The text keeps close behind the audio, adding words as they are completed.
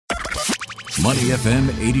Money FM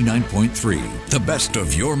 89.3, the best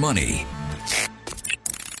of your money.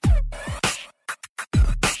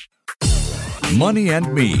 Money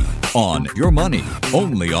and Me on Your Money,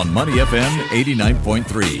 only on Money FM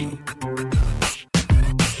 89.3.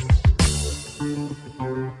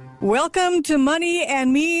 Welcome to Money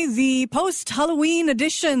and Me, the post-Halloween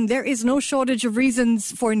edition. There is no shortage of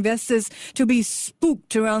reasons for investors to be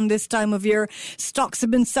spooked around this time of year. Stocks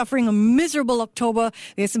have been suffering a miserable October.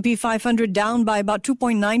 The S&P 500 down by about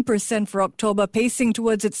 2.9% for October, pacing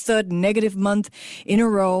towards its third negative month in a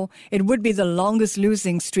row. It would be the longest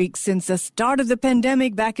losing streak since the start of the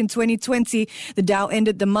pandemic back in 2020. The Dow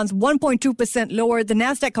ended the month 1.2% lower. The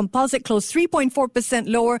Nasdaq Composite closed 3.4%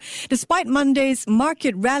 lower. Despite Monday's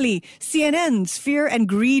market rally, CNN's Fear and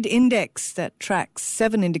Greed Index that tracks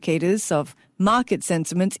 7 indicators of market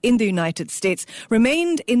sentiments in the United States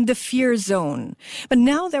remained in the fear zone. But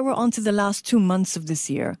now that we're on to the last 2 months of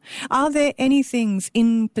this year, are there any things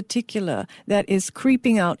in particular that is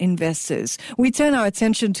creeping out investors? We turn our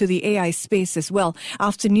attention to the AI space as well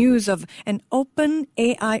after news of an open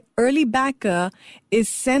AI early backer is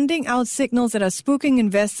sending out signals that are spooking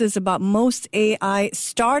investors about most AI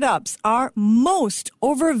startups are most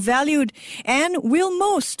overvalued and will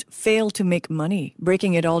most fail to make money.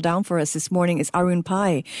 Breaking it all down for us this morning is Arun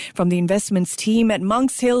Pai from the investments team at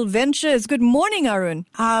Monks Hill Ventures. Good morning, Arun.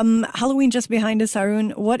 Halloween just behind us,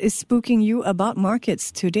 Arun. What is spooking you about markets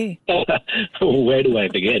today? Where do I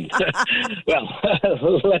begin?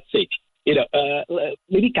 Well, let's see.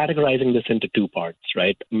 Maybe categorizing this into 2 parts,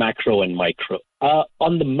 right? Macro and micro.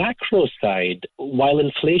 On the macro side, while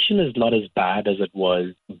inflation is not as bad as it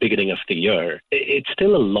was beginning of the year, it's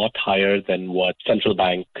still a lot higher than what central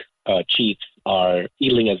bank chiefs are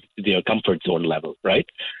feeling as their comfort zone level, right?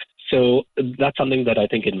 So that's something that I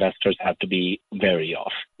think investors have to be wary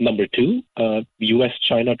of. Number 2,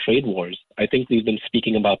 U.S.-China trade wars. I think we've been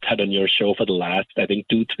speaking about that on your show for the last,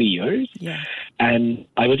 2-3 years. Yeah. And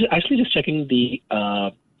I was actually just checking the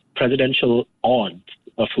presidential odds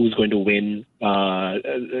of who's going to win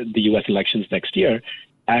the U.S. elections next year.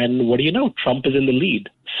 And what do you know? Trump is in the lead.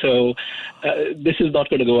 So this is not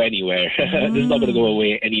going to go anywhere. This is not going to go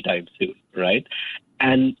away anytime soon, right?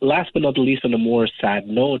 And last but not least, on a more sad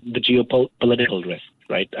note, the geopolitical risk,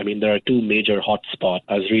 right? I mean, there are 2 major hotspots.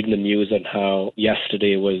 I was reading the news on how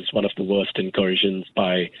yesterday was one of the worst incursions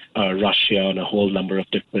by Russia on a whole number of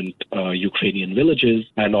different Ukrainian villages.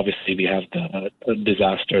 And obviously, we have the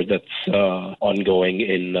disaster that's ongoing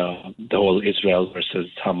in the whole Israel versus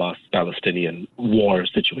Hamas Palestinian war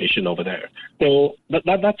situation over there. So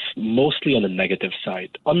that's mostly on the negative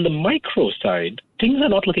side. On the micro side, things are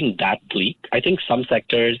not looking that bleak. I think some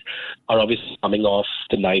sectors are obviously coming off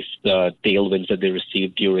the nice tailwinds that they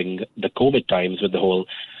received during the COVID times with the whole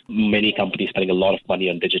many companies spending a lot of money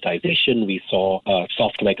on digitization. We saw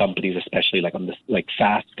software companies, especially like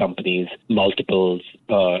SaaS companies, multiples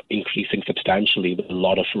increasing substantially with a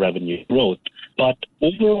lot of revenue growth. But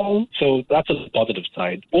overall, so that's a positive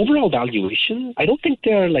side. Overall valuation, I don't think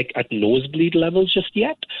they're at nosebleed levels just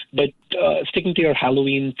yet. But sticking to your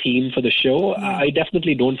Halloween theme for the show, I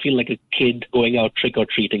definitely don't feel like a kid going out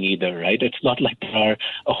trick-or-treating either, right? It's not like there are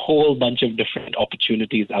a whole bunch of different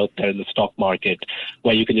opportunities out there in the stock market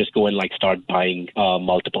where you can just go and start buying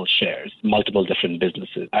multiple shares, multiple different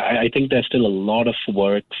businesses. I think there's still a lot of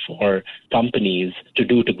work for companies to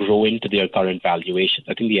do to grow into their current valuations.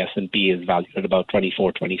 I think the S&P is valued at about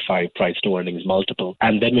 24, 25 price to earnings multiple.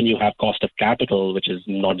 And then when you have cost of capital, which is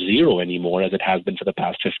not zero anymore, as it has been for the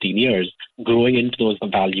past 15 years, growing into those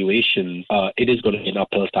valuations, it is going to be an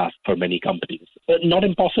uphill task for many companies. Not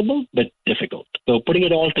impossible, but difficult. So putting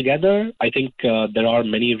it all together, I think there are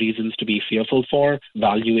many reasons to be fearful for.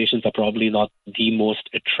 Valuations are probably not the most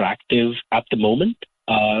attractive at the moment.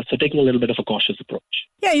 So taking a little bit of a cautious approach.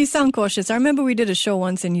 Yeah, you sound cautious. I remember we did a show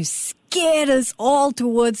once and you scared us all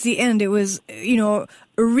towards the end. It was, a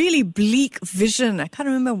really bleak vision. I can't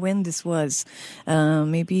remember when this was.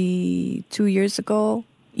 Maybe 2 years ago.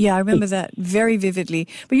 Yeah, I remember that very vividly.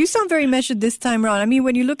 But you sound very measured this time around. I mean,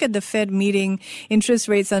 when you look at the Fed meeting, interest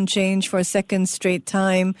rates unchanged for a second straight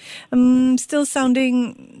time, still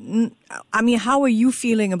sounding, how are you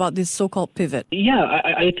feeling about this so-called pivot? Yeah,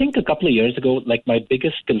 I think a couple of years ago, my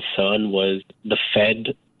biggest concern was the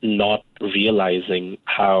Fed not realizing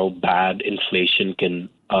how bad inflation can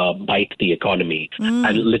bite the economy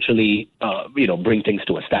and literally, bring things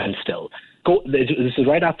to a standstill. This is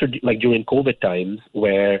right after, during COVID times,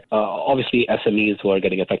 where obviously SMEs were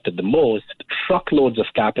getting affected the most. Truckloads of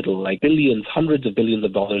capital, billions, hundreds of billions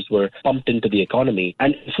of dollars were pumped into the economy.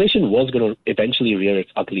 And inflation was going to eventually rear its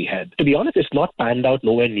ugly head. To be honest, it's not panned out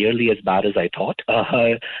nowhere nearly as bad as I thought.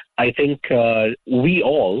 I think we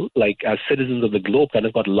all, like as citizens of the globe, kind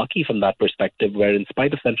of got lucky from that perspective, where in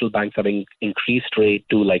spite of central banks having increased rate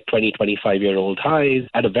to like 20, 25-year-old highs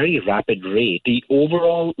at a very rapid rate, the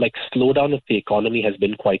overall like slowdown of the economy has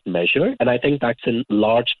been quite measured. And I think that's in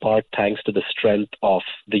large part thanks to the strength of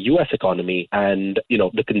the U.S. economy and,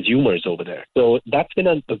 the consumers over there. So that's been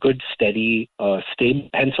a good, steady stable.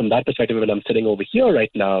 Hence, from that perspective, when I'm sitting over here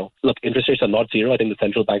right now, look, interest rates are not zero. I think the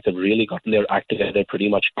central banks have really gotten their act together pretty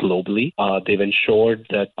much globally. They've ensured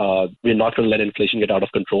that we're not going to let inflation get out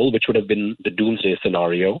of control, which would have been the doomsday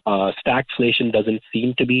scenario. Stagflation doesn't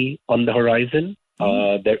seem to be on the horizon.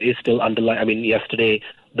 There is still underlying. Yesterday,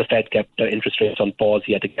 the Fed kept interest rates on pause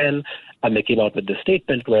yet again, and they came out with this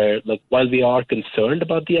statement where, look, while we are concerned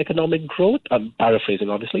about the economic growth, I'm paraphrasing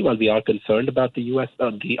obviously, while we are concerned about the U.S.,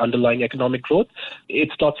 the underlying economic growth,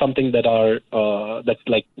 it's not something that's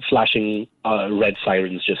like flashing red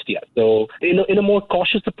sirens just yet. So in a more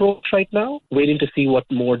cautious approach right now, waiting to see what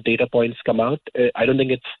more data points come out. I don't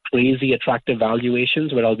think it's crazy attractive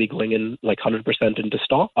valuations where I'll be going in like 100% into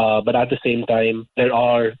stock. But at the same time, there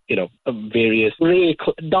are, various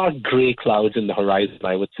dark gray clouds in the horizon,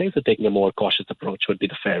 I would say. So taking a more cautious approach would be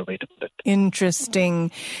the fair way to put it.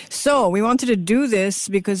 Interesting. So we wanted to do this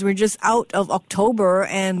because we're just out of October,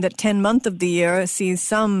 and the 10th month of the year sees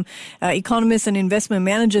some economists and investment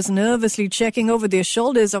managers nervously checking over their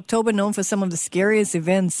shoulders. October known for some of the scariest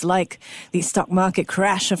events like the stock market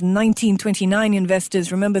crash of 1929.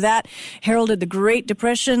 Investors remember that, heralded the Great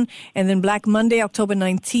Depression, and then Black Monday, October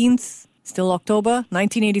 19th. Still October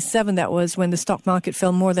 1987, that was when the stock market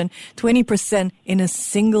fell more than 20% in a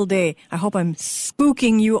single day. I hope I'm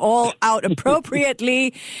spooking you all out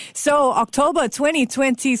appropriately. So October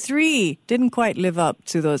 2023 didn't quite live up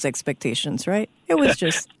to those expectations, right? It was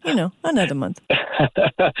just, another month.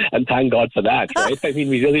 And thank God for that, right? I mean,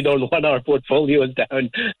 we really don't want our portfolios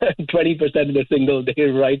down 20% in a single day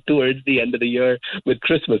right towards the end of the year with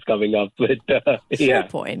Christmas coming up. But, Fair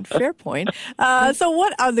point. So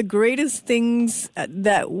what are the greatest things what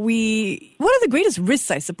are the greatest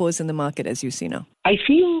risks, I suppose, in the market as you see now? I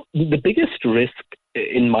feel the biggest risk,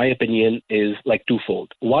 in my opinion, is like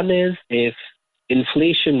twofold. One is if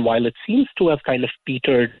inflation, while it seems to have kind of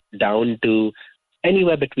petered down to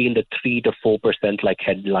anywhere between the 3 to 4% like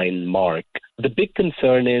headline mark. The big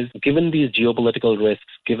concern is, given these geopolitical risks,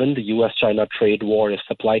 given the US-China trade war, if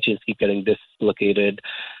supply chains keep getting dislocated,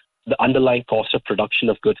 the underlying cost of production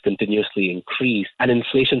of goods continuously increase, and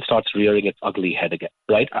inflation starts rearing its ugly head again,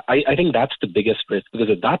 right? I think that's the biggest risk,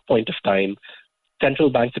 because at that point of time,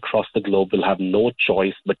 central banks across the globe will have no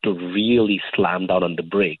choice but to really slam down on the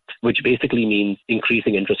brakes, which basically means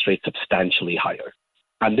increasing interest rates substantially higher.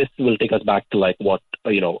 And this will take us back to like what,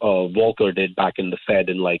 Volcker did back in the Fed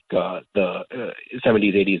in like the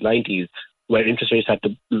 70s, 80s, 90s, where interest rates had to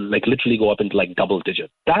like literally go up into like double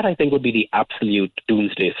digits. That I think would be the absolute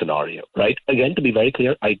doomsday scenario, right? Again, to be very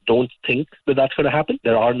clear, I don't think that that's going to happen.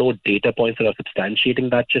 There are no data points that are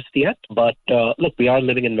substantiating that just yet. But look, we are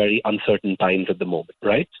living in very uncertain times at the moment,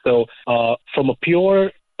 right? So from a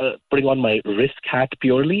pure putting on my risk hat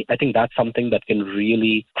purely, I think that's something that can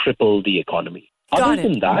really cripple the economy. Other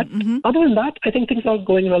than that, I think things are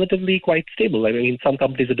going relatively quite stable. I mean, some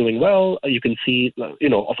companies are doing well. You can see,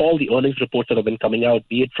 of all the earnings reports that have been coming out,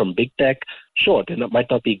 be it from big tech, sure, they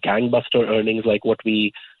might not be gangbuster earnings like what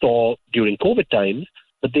we saw during COVID times,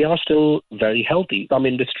 but they are still very healthy. Some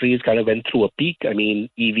industries kind of went through a peak. I mean,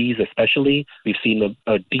 EVs especially, we've seen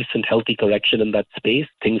a decent, healthy correction in that space.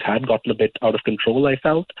 Things had gotten a bit out of control, I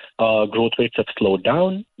felt. Growth rates have slowed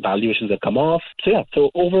down. Valuations have come off.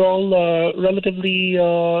 So overall, relatively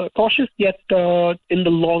cautious, yet in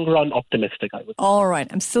the long run, optimistic, I would say. All right.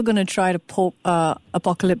 I'm still going to try to poke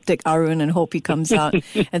apocalyptic Arun and hope he comes out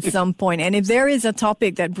at some point. And if there is a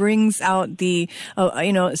topic that brings out the,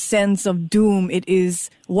 sense of doom, it is,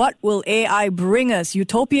 what will AI bring us,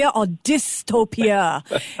 utopia or dystopia?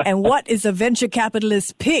 And what is a venture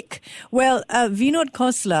capitalist pick? Well, Vinod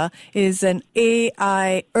Khosla is an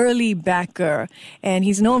AI early backer, and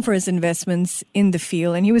he's known for his investments in the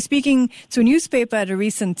field. And he was speaking to a newspaper at a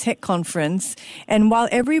recent tech conference. And while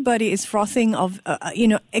everybody is frothing of,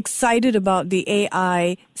 excited about the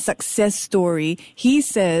AI success story, he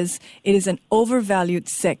says it is an overvalued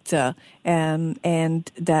sector,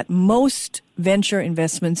 and that most venture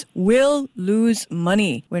investments will lose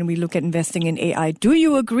money when we look at investing in AI. Do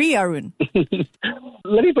you agree, Arun?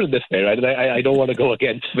 Let me put it this way, right? I don't want to go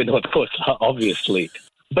against Vinod Khosla, obviously.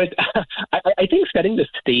 But I think setting the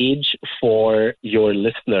stage for your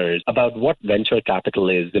listeners about what venture capital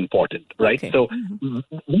is important, right? Okay. So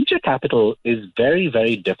venture capital is very,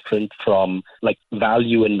 very different from like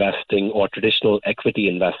value investing or traditional equity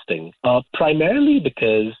investing, primarily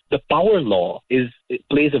because the power law it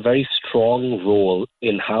plays a very strong role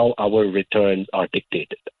in how our returns are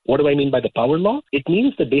dictated. What do I mean by the power law? It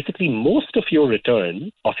means that basically most of your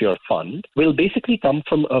return of your fund will basically come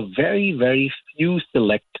from a very, very few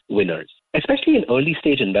select winners. Especially in early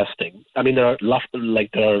stage investing. I mean, there are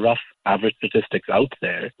rough average statistics out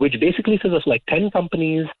there, which basically says of like 10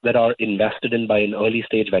 companies that are invested in by an early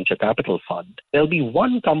stage venture capital fund, there'll be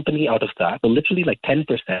one company out of that, so literally like 10%,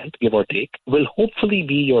 give or take, will hopefully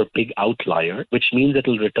be your big outlier, which means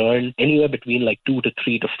it'll return anywhere between like 2 to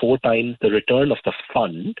 3 to 4 times the return of the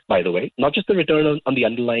fund, by the way, not just the return on the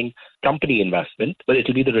underlying company investment, but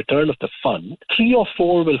it'll be the return of the fund. 3 or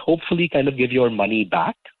 4 will hopefully kind of give your money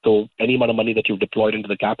back. So any amount of money that you've deployed into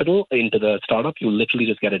the capital, into the startup, you literally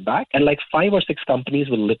just get it back. And like 5 or 6 companies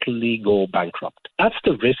will literally go bankrupt. That's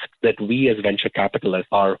the risk that we as venture capitalists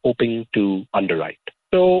are hoping to underwrite.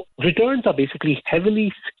 So returns are basically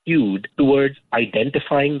heavily skewed towards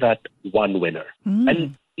identifying that one winner.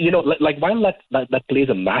 And like while that plays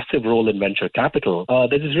a massive role in venture capital,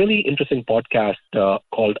 there's this really interesting podcast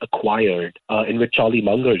called Acquired, in which Charlie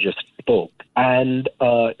Munger just spoke. And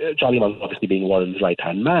Charlie Munger obviously being Warren's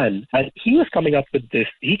right-hand man. And he came up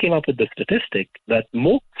with this statistic that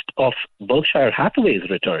most of Berkshire Hathaway's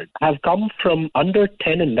returns have come from under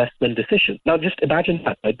 10 investment decisions. Now just imagine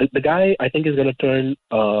that. Right? The guy, I think, is going to turn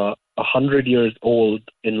 100 years old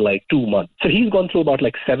in like 2 months. So he's gone through about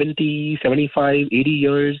like 70, 75, 80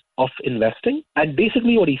 years of investing. And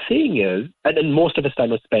basically what he's saying is, and then most of his time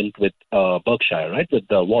was spent with Berkshire, right, with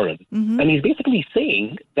Warren. And he's basically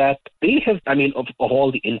saying that they have, I mean, of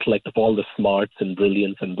all the intellect, of all the smarts and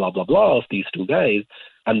brilliance and blah, blah, blah of these two guys,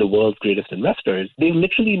 and the world's greatest investors, they've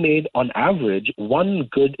literally made, on average, one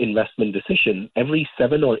good investment decision every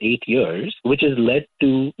 7 or 8 years, which has led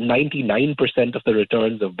to 99% of the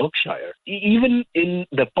returns of Berkshire. Even in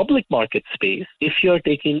the public market space, if you're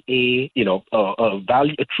taking a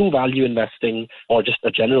true value investing or just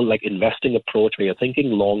a general like investing approach where you're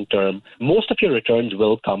thinking long term, most of your returns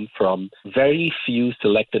will come from very few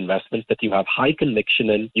select investments that you have high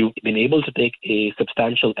conviction in. You've been able to take a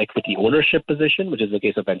substantial equity ownership position, which is the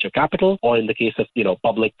case of venture capital, or in the case of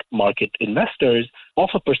public market investors, of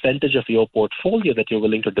a percentage of your portfolio that you're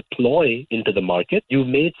willing to deploy into the market. You've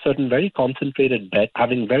made certain very concentrated bets,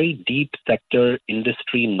 having very deep sector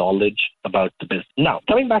industry knowledge about the business. Now,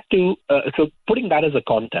 coming back to, so putting that as a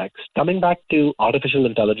context, coming back to artificial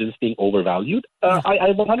intelligence being overvalued,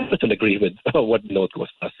 I 100% agree with what Vinod was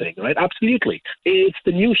saying, right? Absolutely. It's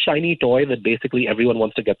the new shiny toy that basically everyone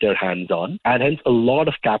wants to get their hands on, and hence a lot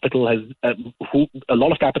of capital has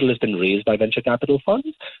been raised by venture capital funds,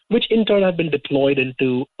 which in turn have been deployed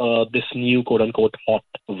into this new quote-unquote hot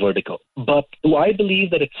vertical. But do I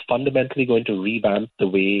believe that it's fundamentally going to revamp the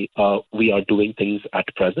way we are doing things at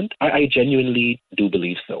present? I genuinely do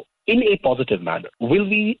believe so, in a positive manner. Will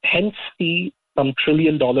we hence see some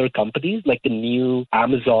trillion-dollar companies like the new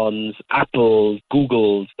Amazons, Apples,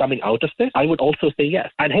 Googles coming out of this? I would also say yes.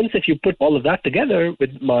 And hence, if you put all of that together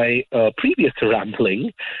with my previous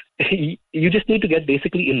rambling, you just need to get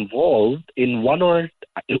basically involved in one or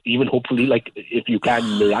even hopefully, like if you can,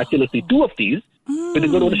 miraculously 2 of these with a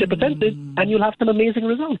good ownership percentage, and you'll have some amazing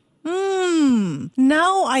results.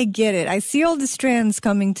 Now I get it. I see all the strands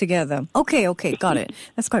coming together. Okay, got it.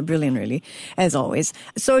 That's quite brilliant, really, as always.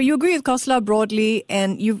 So you agree with Khosla broadly,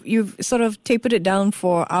 and you've sort of tapered it down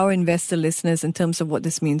for our investor listeners in terms of what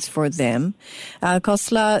this means for them.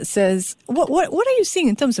 Khosla says, what are you seeing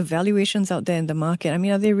in terms of valuations out there in the market? I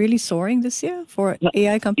mean, are they really soaring this year for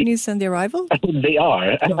AI companies and their arrival? They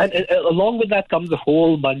are. And along with that comes a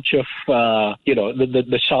whole bunch of,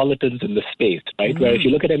 the charlatans in the space, right? Where if you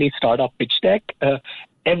look at any startup pitch deck,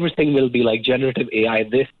 everything will be like generative AI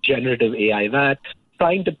this, generative AI that,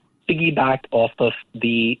 trying to piggyback off of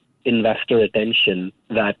the investor attention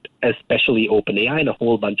that especially OpenAI and a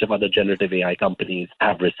whole bunch of other generative AI companies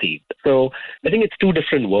have received. So I think it's 2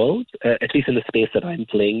 different worlds, at least in the space that I'm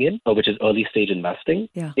playing in, which is early stage investing.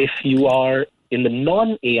 Yeah. If you are in the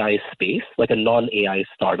non-AI space, like a non-AI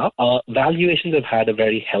startup, valuations have had a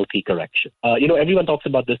very healthy correction. Everyone talks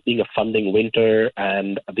about this being a funding winter,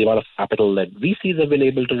 and the amount of capital that VCs have been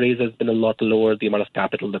able to raise has been a lot lower. The amount of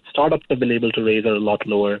capital that startups have been able to raise are a lot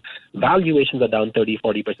lower. Valuations are down 30,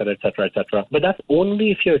 40%, et cetera, et cetera. But that's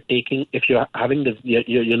only if you're having this,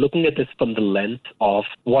 you're looking at this from the lens of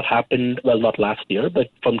what happened, well, not last year, but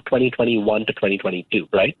from 2021 to 2022,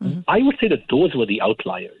 right? Mm-hmm. I would say that those were the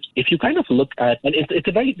outliers. If you kind of look at, and it's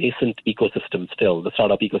a very nascent ecosystem still, the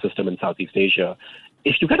startup ecosystem in Southeast Asia.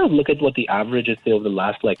 If you kind of look at what the average is, say, over the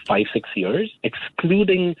last 5-6 years,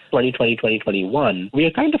 excluding 2020, 2021, we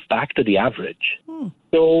are kind of back to the average.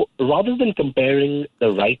 So rather than comparing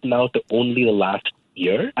the right now to only the last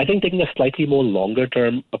year, I think taking a slightly more longer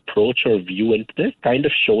term approach or view into this kind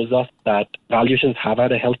of shows us that valuations have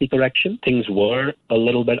had a healthy correction. Things were a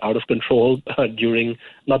little bit out of control during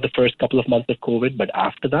not the first couple of months of COVID, but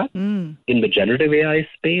after that. In the generative AI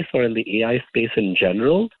space or in the AI space in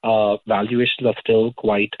general, valuations are still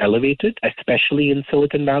quite elevated, especially in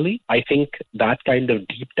Silicon Valley. I think that kind of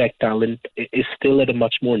deep tech talent is still at a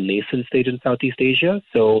much more nascent stage in Southeast Asia.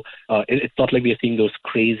 So it's not like we are seeing those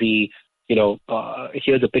crazy,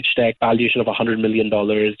 here's a pitch deck valuation of $100 million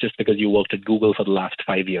just because you worked at Google for the last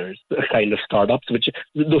 5 years kind of startups, which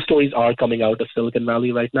those stories are coming out of Silicon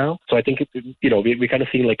Valley right now. So I think, we're kind of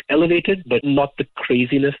seeing elevated, but not the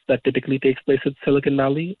craziness that typically takes place at Silicon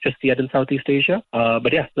Valley just yet in Southeast Asia.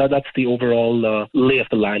 But yeah, that's the overall lay of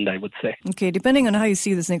the land, I would say. Okay, depending on how you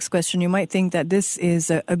see this next question, you might think that this is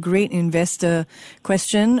a great investor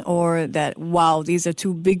question, or that, wow, these are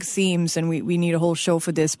two big themes and we need a whole show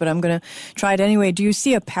for this, but I'm going to try it anyway. Do you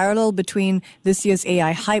see a parallel between this year's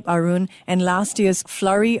AI hype, Arun, and last year's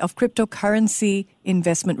flurry of cryptocurrency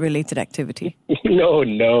investment-related activity? No.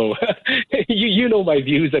 You know my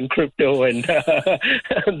views on crypto and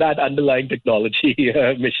that underlying technology,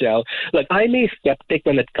 Michelle. I'm a skeptic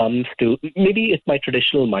when it comes to, maybe it's my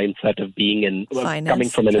traditional mindset of being in, coming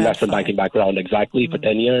from an investment banking background exactly for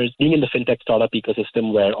 10 years, being in the fintech startup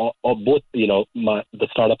ecosystem where both, the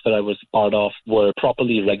startups that I was part of were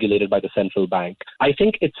properly regulated by the central bank. I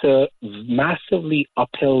think it's a massively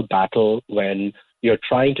uphill battle when you're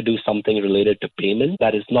trying to do something related to payment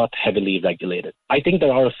that is not heavily regulated. I think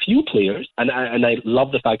there are a few players, and I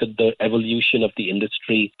love the fact that the evolution of the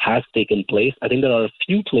industry has taken place. I think there are a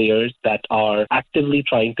few players that are actively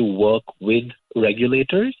trying to work with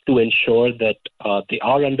regulators to ensure that they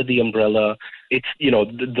are under the umbrella. It's,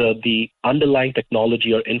 the underlying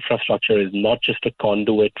technology or infrastructure is not just a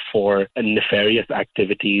conduit for nefarious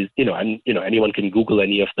activities, and anyone can Google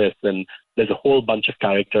any of this, and there's a whole bunch of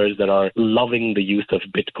characters that are loving the use of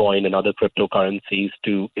Bitcoin and other cryptocurrencies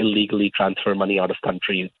to illegally transfer money out of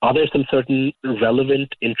countries. Are there some certain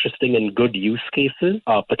relevant, interesting, and good use cases?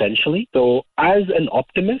 Potentially. So as an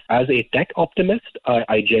optimist, as a tech optimist,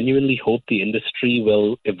 I genuinely hope the industry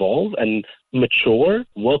will evolve and mature,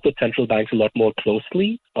 work with central banks a lot more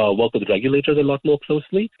closely, work with regulators a lot more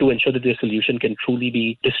closely to ensure that their solution can truly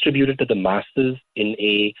be distributed to the masses in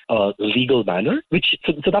a legal manner,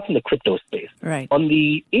 so that's in the crypto space. Right. On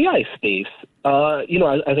the AI space, as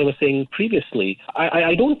I was saying previously,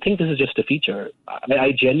 I don't think this is just a feature.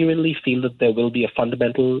 I genuinely feel that there will be a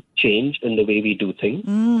fundamental change in the way we do things.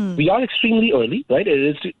 We are extremely early, right? It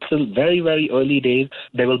is still very, very early days.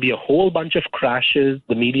 There will be a whole bunch of crashes.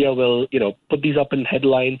 The media will, put these up in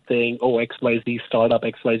headlines saying, XYZ startup,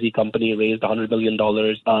 XYZ company raised $100 million,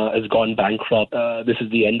 has gone bankrupt. This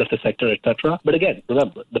is the end of the sector, etc. But again,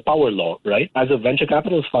 remember, the power law, right? As a venture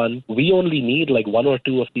capital fund, we only need one or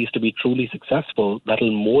two of these to be truly successful.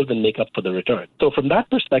 That'll more than make up for the return. So from that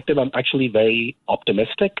perspective, I'm actually very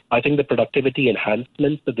optimistic. I think the productivity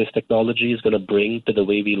enhancements that this technology is going to bring to the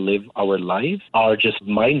way we live our lives are just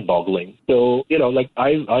mind-boggling. So,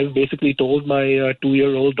 I've basically told my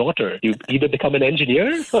 2-year-old daughter, you either become an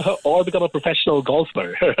engineer or become a professional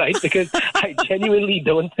golfer, right? Because I genuinely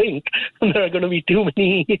don't think there are going to be too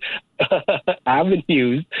many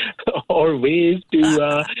avenues or ways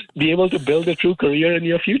to be able to build a true career in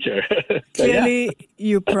your future. Clearly,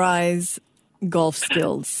 you prize golf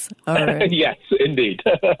skills. All right. Yes, indeed.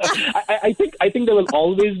 I think there will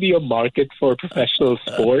always be a market for professional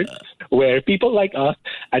sports where people like us,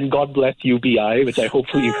 and God bless UBI, which I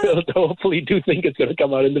hopefully do think it's going to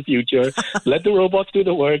come out in the future. Let the robots do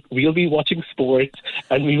the work. We'll be watching sports,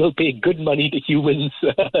 and we will pay good money to humans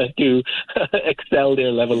to excel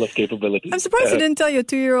their level of capability. I'm surprised you didn't tell your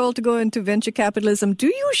 2-year-old to go into venture capitalism. Do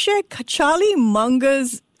you share Charlie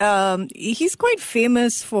Munger's he's quite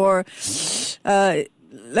famous for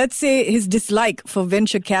let's say, his dislike for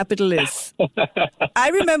venture capitalists. I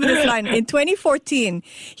remember this line. In 2014,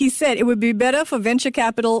 he said it would be better for venture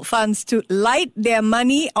capital funds to light their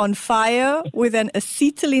money on fire with an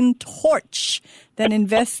acetylene torch than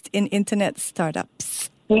invest in internet startups.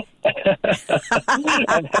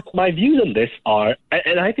 And my views on this are,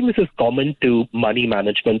 and I think this is common to money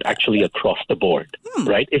management actually across the board,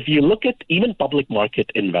 right? If you look at even public market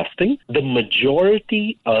investing, the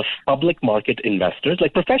majority of public market investors,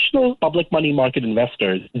 like professional public money market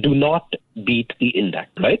investors, do not beat the index,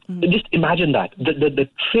 right? Just imagine that. The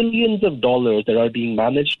trillions of dollars that are being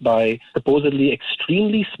managed by supposedly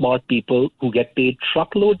extremely smart people who get paid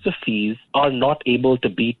truckloads of fees are not able to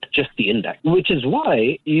beat just the index, which is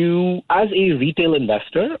why you, as a retail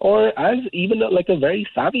investor or as even like a very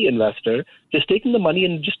savvy investor, just taking the money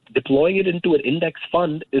and just deploying it into an index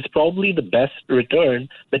fund is probably the best return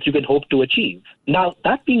that you can hope to achieve. Now,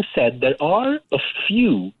 that being said, there are a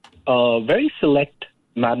few very select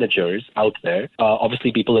managers out there.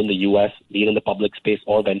 Obviously, people in the U.S., being in the public space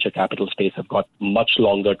or venture capital space, have got much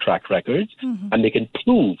longer track records, and they can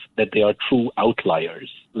prove that they are true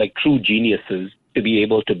outliers, like true geniuses, to be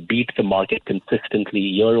able to beat the market consistently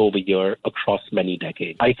year over year across many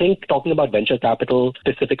decades. I think talking about venture capital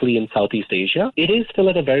specifically in Southeast Asia, it is still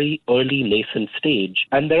at a very early nascent stage.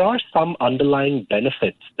 And there are some underlying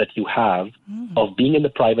benefits that you have of being in the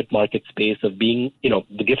private market space, of being,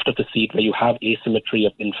 the gift of the seat where you have asymmetry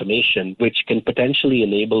of information, which can potentially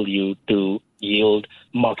enable you to yield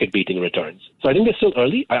market-beating returns. So I think it's still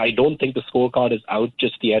early. I don't think the scorecard is out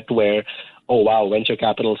just yet where, oh, wow, venture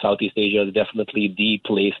capital, Southeast Asia is definitely the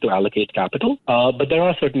place to allocate capital. But there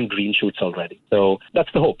are certain green shoots already. So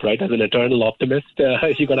that's the hope, right? As an eternal optimist,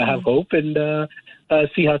 you're going to have hope and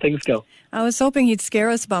see how things go. I was hoping he'd scare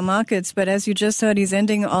us about markets, but as you just heard, he's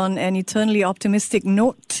ending on an eternally optimistic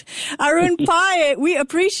note. Arun Pai, we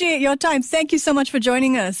appreciate your time. Thank you so much for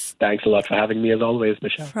joining us. Thanks a lot for having me as always,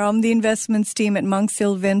 Michelle. From the investments team at Monks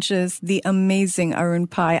Hill Ventures, the amazing Arun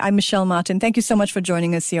Pai. I'm Michelle Martin. Thank you so much for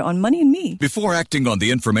joining us here on Money and Me. Before acting on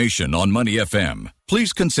the information on Money FM,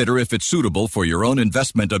 please consider if it's suitable for your own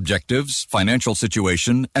investment objectives, financial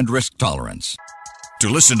situation, and risk tolerance. To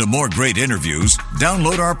listen to more great interviews,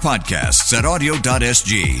 download our podcasts at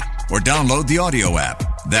audio.sg or download the audio app.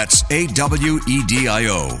 That's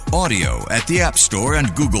AWEDIO, audio at the App Store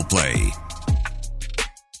and Google Play.